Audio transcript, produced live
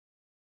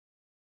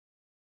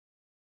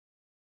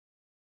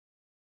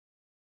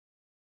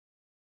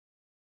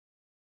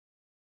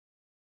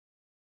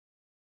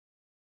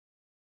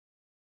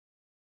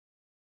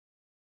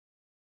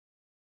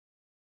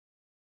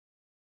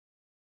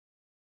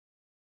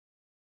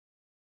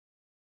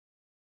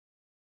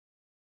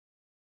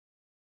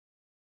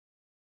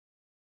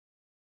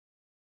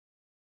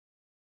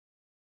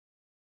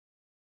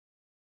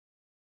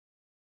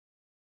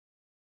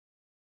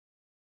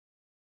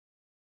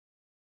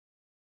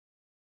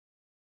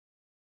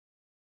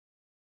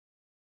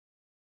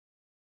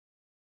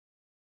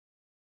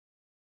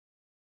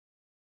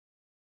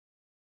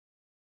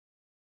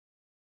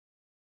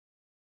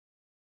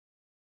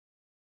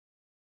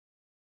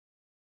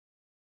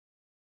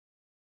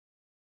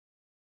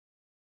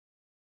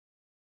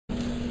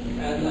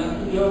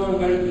Now I'm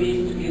very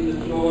pleased to give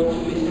the floor to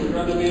Mr.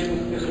 Radomir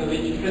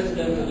Kezunović,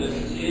 President of the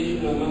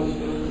Association of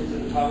Municipalities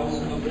and Towns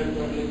of the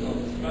Republic of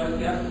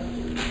Srpska,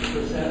 to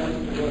present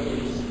about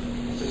this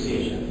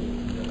association.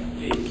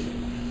 Please.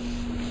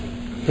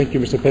 Thank you,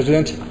 Mr.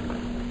 President.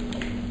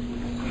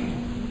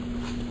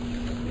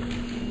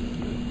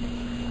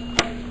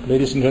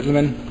 Ladies and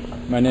gentlemen,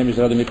 my name is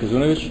Radomir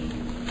Kezunović,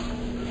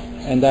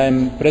 and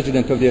I'm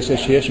President of the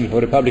Association for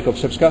the Republic of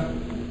Srpska.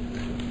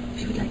 Would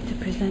you like to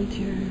present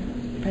your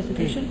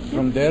presentation? Okay.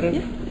 From there?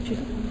 Yeah.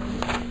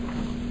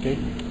 Okay,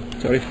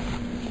 sorry.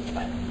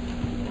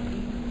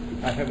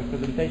 I have a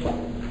presentation.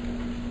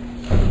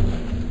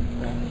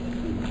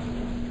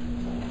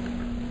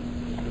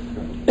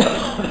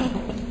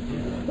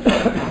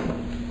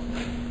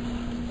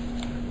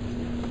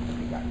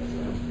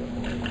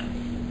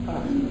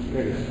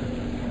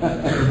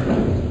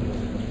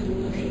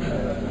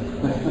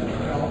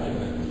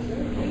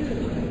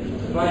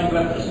 Flying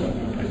letters.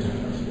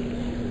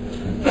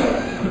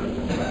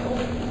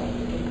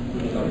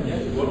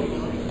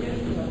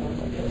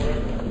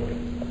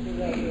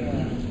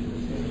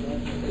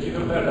 As you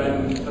have heard, I am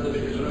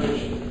Radomir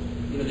Kezunović.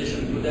 In addition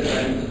to that, I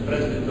am the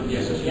President of the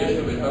Association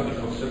of the Republic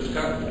of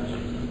Srpska.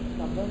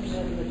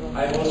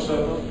 I am also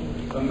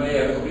a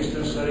mayor of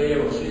Eastern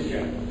Sarajevo city.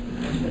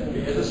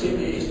 As a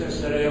city, Eastern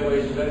Sarajevo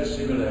is very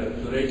similar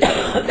to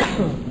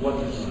Rejkjavik.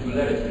 What is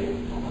similarity?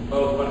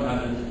 About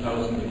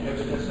 100,000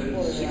 inhabitants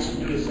and 6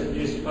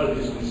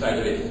 municipalities inside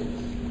of it.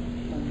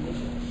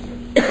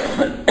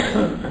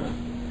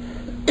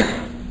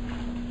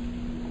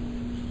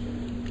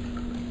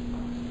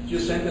 Few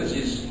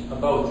sentences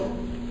about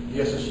the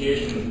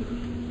association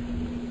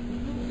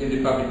in the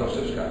Republic of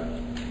Srpska.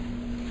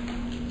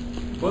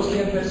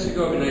 Bosnia and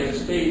Herzegovina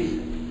is a state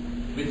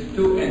with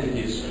two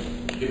entities,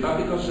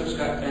 Republic of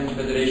Srpska and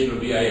Federation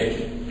of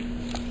BiH.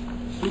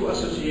 Two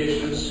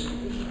associations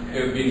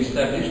have been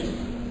established,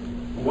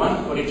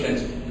 one for each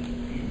entity,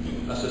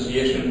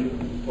 Association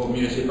of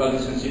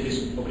Municipalities and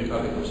Cities of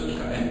Republic of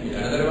Srpska, and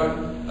another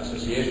one,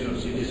 Association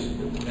of Cities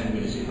and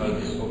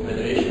Municipalities of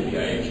Federation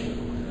BiH.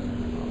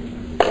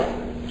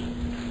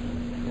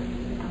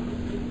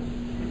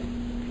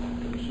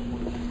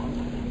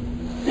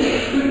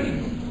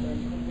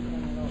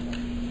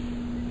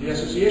 The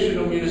Association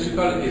of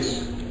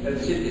Municipalities and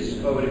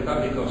Cities of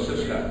Republic of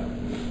Srpska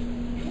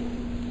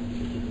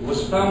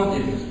was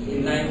founded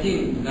in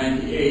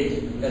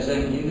 1998 as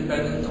an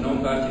independent,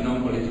 non-party,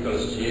 non-political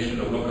association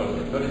of local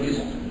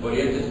authorities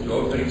oriented to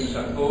offering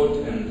support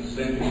and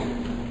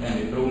strengthening and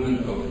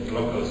improvement of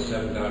local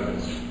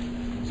self-governments.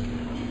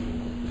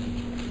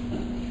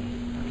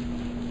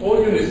 All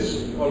units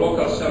of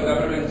local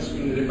self-governments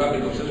in the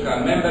Republic of Srpska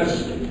are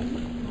members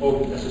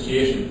of the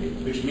association,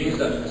 which means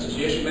that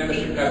association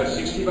membership covers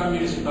 61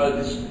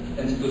 municipalities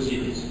and 2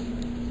 cities.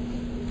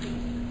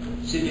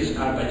 Cities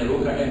are Banja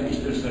Luka and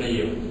Eastern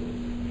Sarajevo.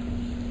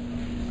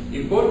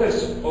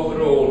 Importance of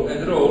role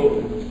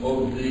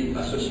of the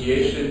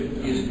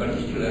association is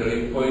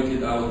particularly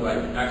pointed out by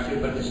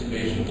active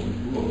participation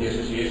of the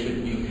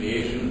association in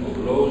creation of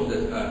laws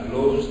that are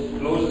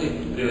closely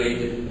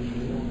related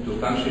to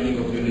functioning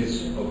of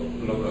units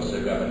of local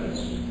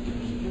self-governance.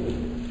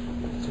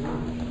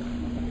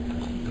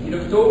 In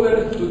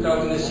October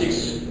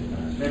 2006,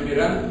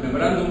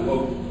 memorandum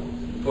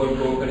for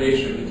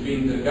cooperation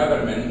between the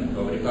government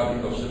of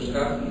Republic of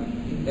Srpska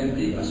and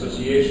the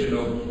Association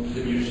of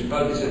the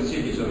Municipalities and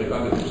Cities of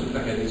Republic of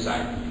Srpska has been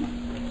signed.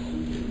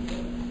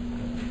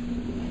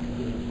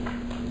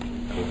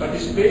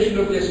 Participation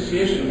of the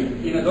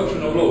association in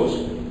adoption of laws,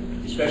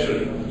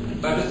 especially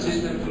budget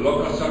system,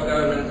 local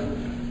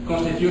self-government,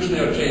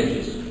 constitutional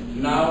changes.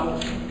 Now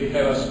we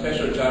have a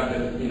special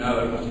charter in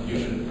our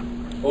constitution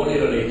only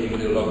relating to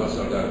the local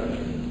self-government.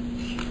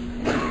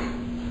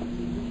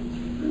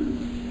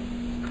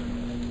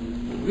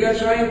 We are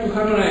trying to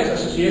harmonize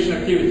association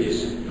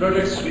activities,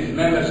 projects with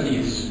members'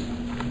 needs.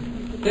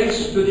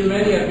 Thanks to the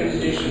many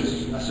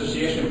organizations,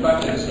 association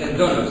partners and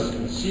donors,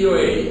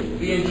 COA,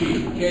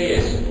 BNG,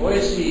 KS,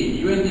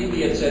 OSCE,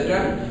 UNDP,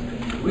 etc.,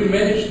 we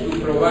managed to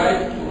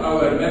provide to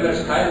our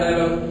members high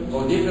level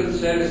of different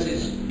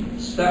services,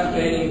 staff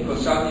training,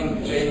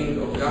 consulting,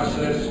 training of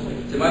counselors,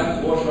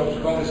 thematic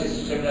workshops,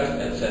 congresses,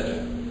 seminars,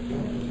 etc.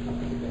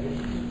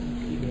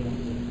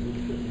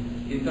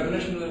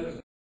 International